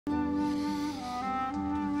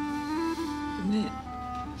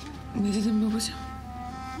Ne dedim babacığım?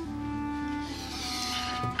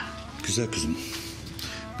 Güzel kızım.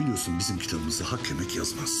 Biliyorsun bizim kitabımızda hak yemek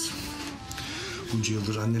yazmaz. Bunca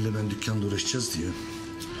yıldır annenle ben dükkanda uğraşacağız diye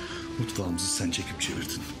mutfağımızı sen çekip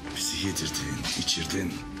çevirdin. Bizi yedirdin,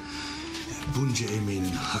 içirdin. Bunca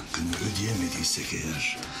emeğinin hakkını ödeyemediysek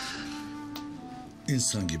eğer...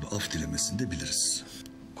 insan gibi af dilemesini de biliriz.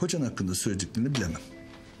 Kocan hakkında söylediklerini bilemem.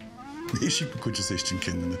 Değişik bir koca seçtin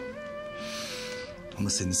kendine. Ama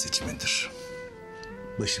senin seçimindir.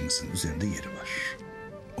 Başımızın üzerinde yeri var.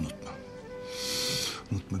 Unutma.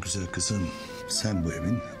 Unutma güzel kızım. Sen bu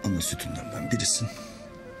evin ana sütunlarından birisin.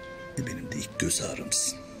 Ve benim de ilk göz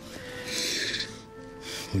ağrımsın.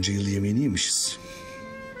 Bunca yıl yemeğini yemişiz.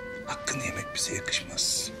 Hakkını yemek bize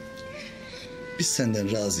yakışmaz. Biz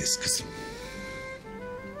senden razıyız kızım.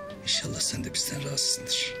 İnşallah sen de bizden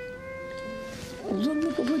razısındır. Olur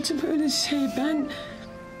mu babacığım öyle şey? Ben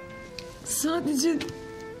sadece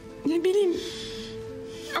ne bileyim.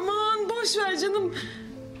 Aman boş ver canım.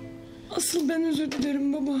 Asıl ben özür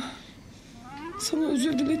dilerim baba. Sana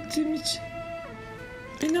özür dilettiğim için.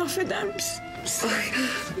 Beni affeder misin?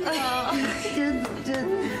 Canım.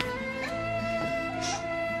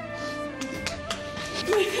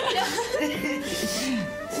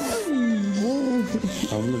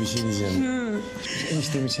 Abla bir şey diyeceğim.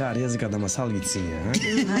 Eniştemi çağır, yazık adama, sal gitsin ya.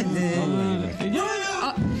 Hadi. Vallahi bak.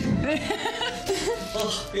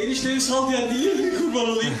 Eniştemi sal yani değil kurban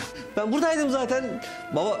olayım. Ben buradaydım zaten.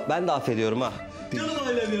 Baba ben de affediyorum ha. Canım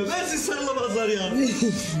ailem ya. Ben sizi sarılamazlar ya.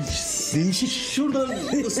 Değişik. Şuradan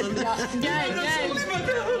Gel.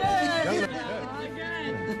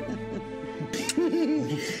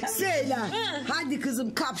 Süheyla, hadi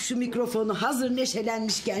kızım kap şu mikrofonu. Hazır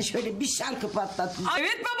neşelenmişken şöyle bir şarkı patlat.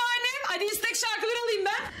 Evet babaannem. Hadi istek şarkılar alayım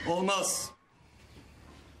ben. olmaz.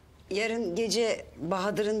 Yarın gece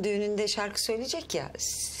Bahadır'ın düğününde şarkı söyleyecek ya,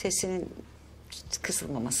 sesinin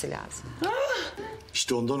kısılmaması lazım.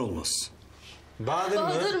 İşte ondan olmaz.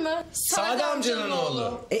 Bahadır mı? Sade amcanın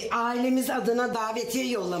oğlu. Ailemiz adına davetiye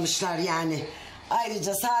yollamışlar yani.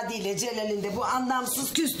 Ayrıca Sadi ile Celal'in de bu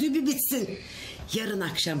anlamsız küslüğü bir bitsin. Yarın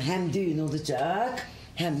akşam hem düğün olacak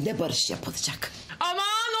hem de barış yapılacak.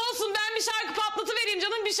 Aman olsun ben bir şarkı patlatıvereyim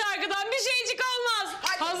canım bir şarkıdan. Bir şeycik olmaz.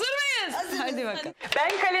 Hazır mıyız? Hadi bakalım.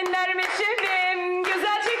 Ben kalender meşefim,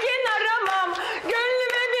 güzel çekin aramam.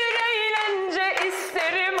 Gönlüme bir eğlence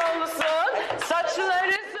isterim olsun.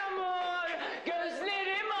 Saçları samur,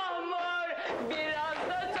 gözleri mahmur, biraz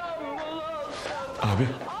da tombul olsun. Abi,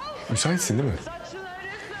 müsaitsin değil mi?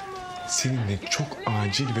 Seninle çok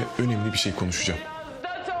acil ve önemli bir şey konuşacağım.